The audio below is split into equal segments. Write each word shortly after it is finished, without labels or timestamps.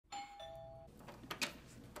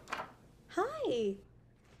Hey!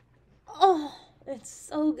 Oh, it's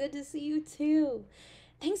so good to see you too.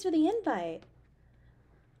 Thanks for the invite.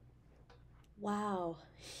 Wow,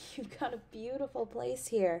 you've got a beautiful place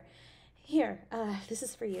here. Here, this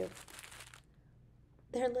is for you.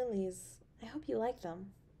 They're lilies. I hope you like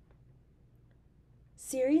them.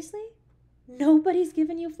 Seriously? Nobody's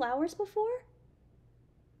given you flowers before?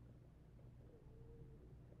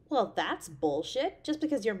 Well, that's bullshit. Just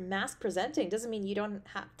because you're mask presenting doesn't mean you don't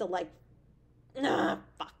have to, like.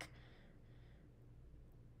 Fuck.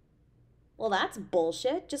 Well, that's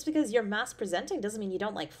bullshit. Just because you're mask presenting doesn't mean you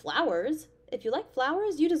don't like flowers. If you like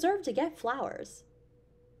flowers, you deserve to get flowers.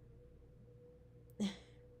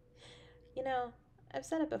 You know, I've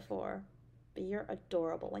said it before, but you're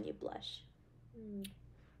adorable when you blush. Mm,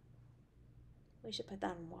 we should put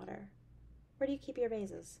that in water. Where do you keep your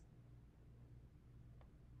vases?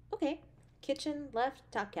 Okay. Kitchen, left,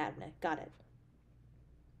 top cabinet. Got it.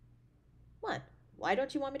 What? Why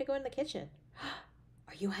don't you want me to go in the kitchen?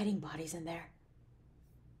 Are you hiding bodies in there?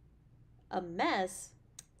 A mess?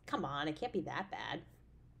 Come on, it can't be that bad.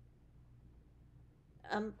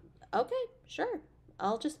 Um, okay, sure.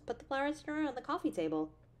 I'll just put the flowers around on the coffee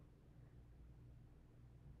table.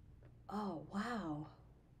 Oh, wow.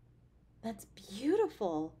 That's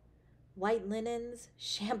beautiful. White linens,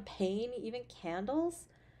 champagne, even candles.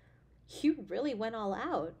 You really went all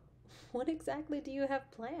out. What exactly do you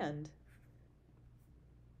have planned?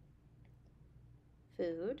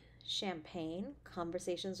 Food, champagne,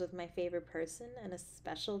 conversations with my favorite person, and a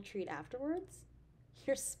special treat afterwards?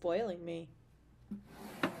 You're spoiling me.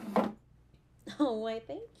 Oh, why,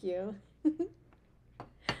 thank you.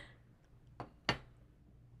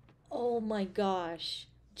 Oh my gosh.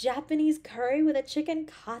 Japanese curry with a chicken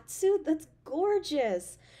katsu? That's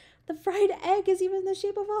gorgeous. The fried egg is even the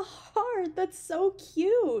shape of a heart. That's so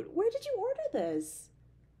cute. Where did you order this?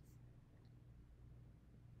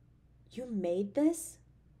 You made this?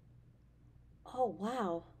 Oh,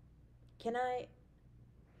 wow. Can I?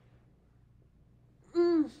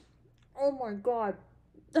 Mmm. Oh my god.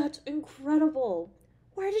 That's incredible.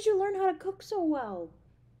 Where did you learn how to cook so well?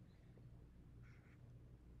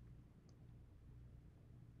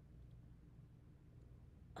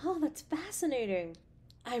 Oh, that's fascinating.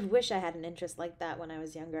 I wish I had an interest like that when I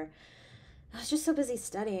was younger. I was just so busy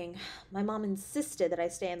studying. My mom insisted that I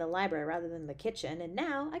stay in the library rather than the kitchen, and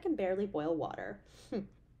now I can barely boil water.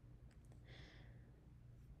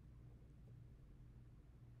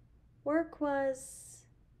 Work was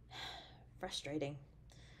frustrating.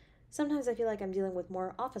 Sometimes I feel like I'm dealing with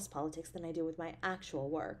more office politics than I do with my actual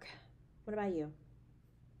work. What about you?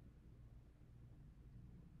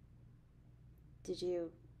 Did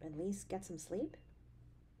you at least get some sleep?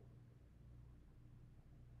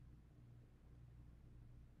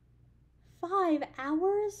 5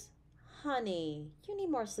 hours? Honey, you need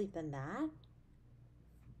more sleep than that.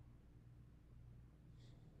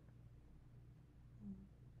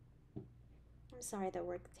 I'm sorry that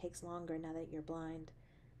work takes longer now that you're blind.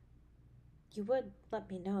 You would let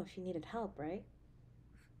me know if you needed help, right?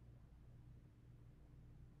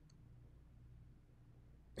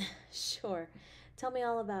 Sure. Tell me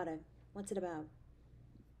all about it. What's it about?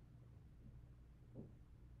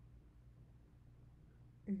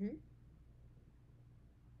 Mm-hmm.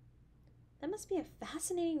 That must be a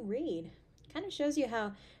fascinating read. Kind of shows you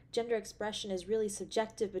how gender expression is really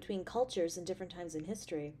subjective between cultures and different times in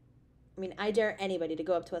history. I mean, I dare anybody to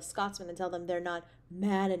go up to a Scotsman and tell them they're not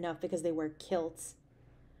mad enough because they wear kilts.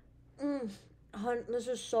 Mmm, hun, this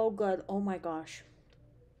is so good. Oh my gosh.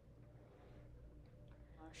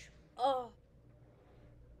 Oh,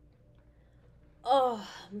 oh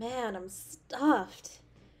man, I'm stuffed.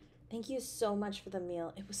 Thank you so much for the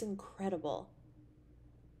meal. It was incredible.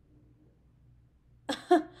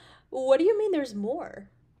 What do you mean there's more?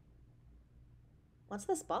 What's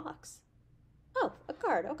this box? Oh, a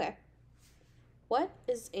card. Okay. What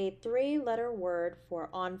is a three-letter word for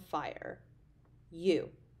on fire? You.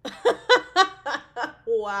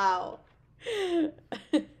 Wow.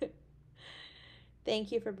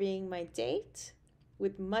 Thank you for being my date.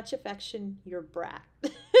 With much affection, your brat.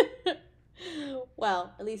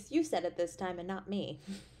 Well, at least you said it this time and not me.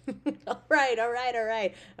 All right, all right, all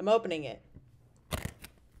right. I'm opening it.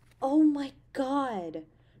 Oh my god.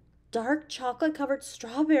 Dark chocolate covered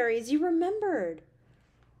strawberries. You remembered.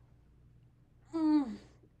 Mm.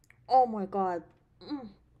 Oh my god. Mm.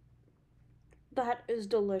 That is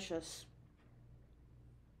delicious.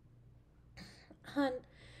 Hun,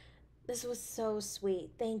 this was so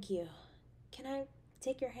sweet. Thank you. Can I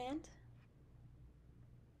take your hand?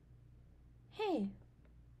 Hey,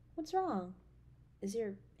 what's wrong? Is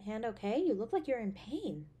your hand okay? You look like you're in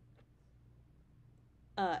pain.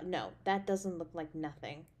 No, that doesn't look like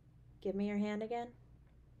nothing. Give me your hand again.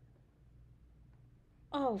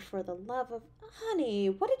 Oh, for the love of... Honey,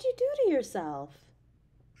 what did you do to yourself?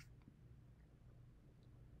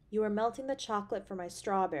 You were melting the chocolate for my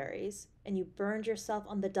strawberries, and you burned yourself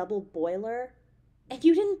on the double boiler? And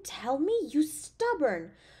you didn't tell me? You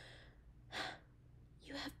stubborn!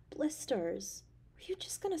 You have blisters. Were you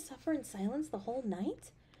just gonna suffer in silence the whole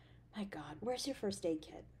night? My God, where's your first aid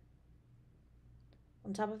kit?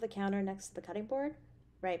 On top of the counter next to the cutting board?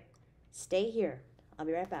 Right. Stay here. I'll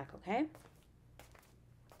be right back, okay?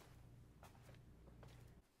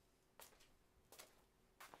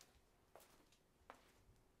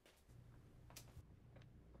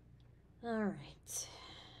 All right.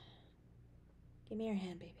 Give me your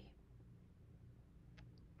hand, baby.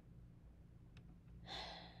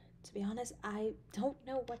 To be honest, I don't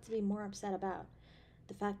know what to be more upset about.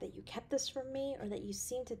 The fact that you kept this from me, or that you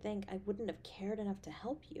seem to think I wouldn't have cared enough to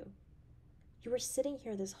help you. You were sitting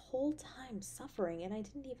here this whole time suffering, and I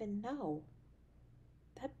didn't even know.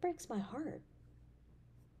 That breaks my heart.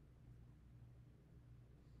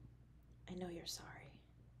 I know you're sorry.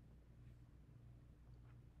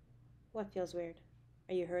 What feels weird?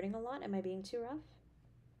 Are you hurting a lot? Am I being too rough?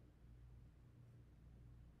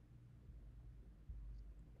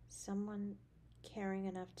 Someone caring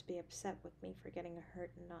enough to be upset with me for getting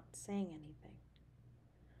hurt and not saying anything.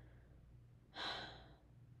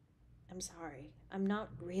 I'm sorry. I'm not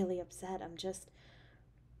really upset. I'm just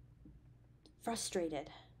frustrated.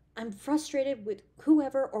 I'm frustrated with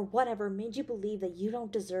whoever or whatever made you believe that you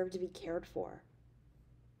don't deserve to be cared for.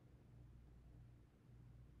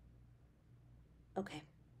 Okay,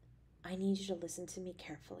 I need you to listen to me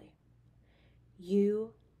carefully.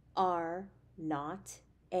 You are not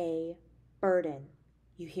a burden.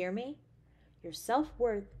 You hear me? Your self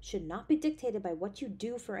worth should not be dictated by what you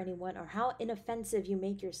do for anyone or how inoffensive you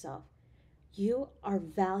make yourself. You are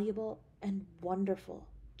valuable and wonderful,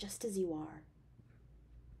 just as you are.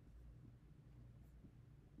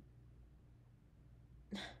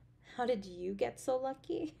 How did you get so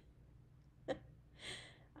lucky?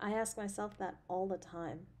 I ask myself that all the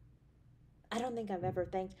time. I don't think I've ever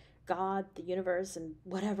thanked God, the universe, and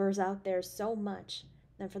whatever's out there so much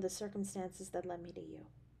than for the circumstances that led me to you.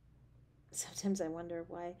 Sometimes I wonder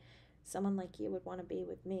why someone like you would want to be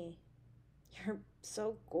with me. You're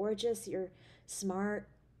so gorgeous, you're smart,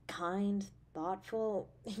 kind, thoughtful,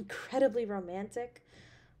 incredibly romantic.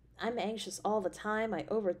 I'm anxious all the time. I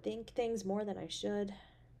overthink things more than I should.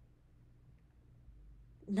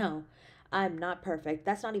 No, I'm not perfect.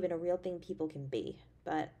 That's not even a real thing people can be.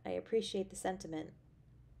 But I appreciate the sentiment.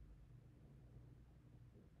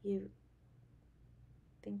 You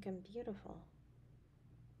think I'm beautiful.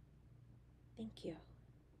 Thank you.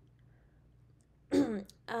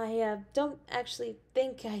 I don't actually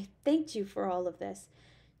think I thanked you for all of this.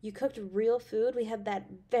 You cooked real food. We had that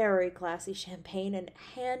very classy champagne and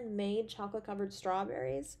handmade chocolate covered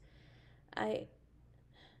strawberries. I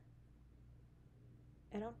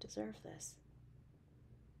I don't deserve this.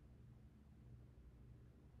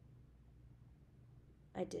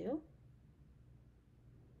 I do?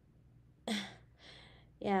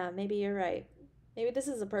 Yeah, maybe you're right. Maybe this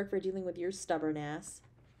is a perk for dealing with your stubborn ass.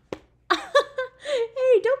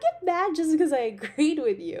 Hey, don't get mad just because I agreed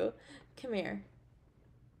with you. Come here.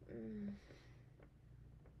 Mm.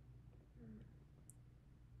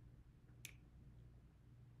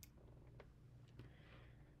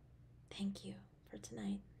 Thank you for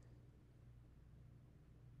tonight.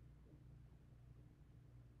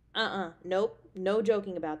 Nope. No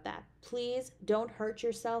joking about that. Please don't hurt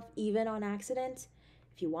yourself even on accident.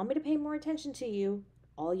 If you want me to pay more attention to you,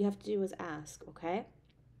 all you have to do is ask, okay?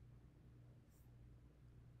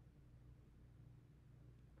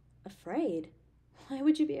 Afraid? Why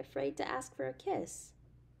would you be afraid to ask for a kiss?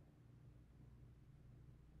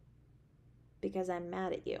 Because I'm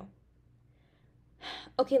mad at you.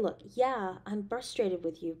 Okay, look, yeah, I'm frustrated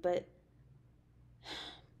with you, but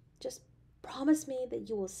just promise me that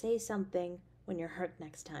you will say something when you're hurt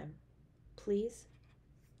next time. Please?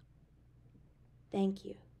 Thank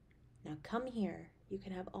you. Now come here. You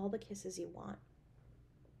can have all the kisses you want.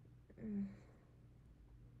 Mm.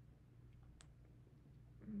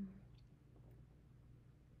 Mm.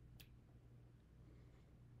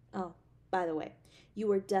 Oh, by the way, you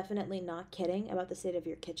were definitely not kidding about the state of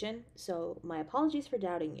your kitchen, so my apologies for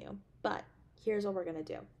doubting you. But here's what we're gonna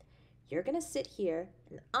do. You're gonna sit here,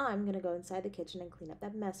 and I'm gonna go inside the kitchen and clean up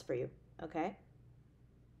that mess for you, okay?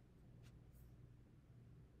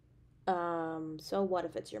 So what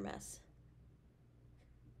if it's your mess?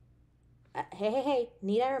 Hey,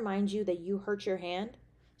 need I remind you that you hurt your hand?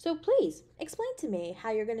 So please, explain to me how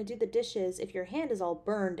you're going to do the dishes if your hand is all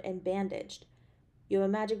burned and bandaged. You have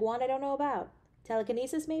a magic wand I don't know about?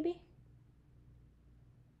 Telekinesis, maybe?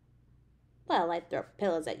 Well, I'd throw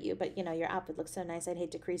pillows at you, but your outfit looks so nice I'd hate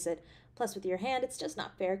to crease it. Plus, with your hand, it's just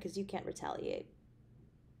not fair because you can't retaliate.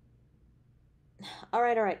 All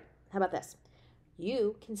right, all right. How about this?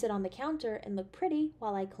 You can sit on the counter and look pretty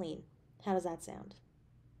while I clean. How does that sound?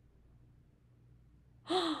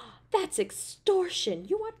 That's extortion.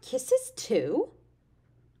 You want kisses too?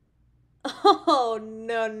 Oh,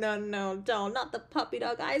 no, no, no, don't. Not the puppy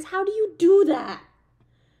dog eyes. How do you do that?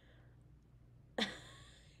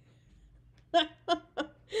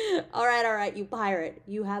 All right, you pirate.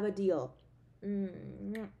 You have a deal.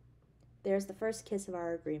 There's the first kiss of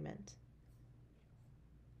our agreement.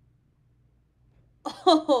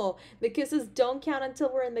 Oh, the kisses don't count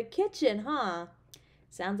until we're in the kitchen, huh?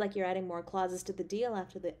 Sounds like you're adding more clauses to the deal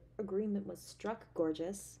after the agreement was struck,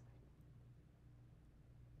 gorgeous.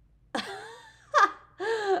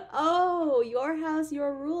 Oh, your house,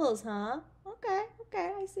 your rules, huh? Okay,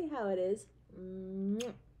 I see how it is.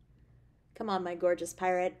 Come on, my gorgeous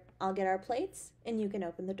pirate. I'll get our plates, and you can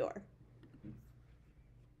open the door.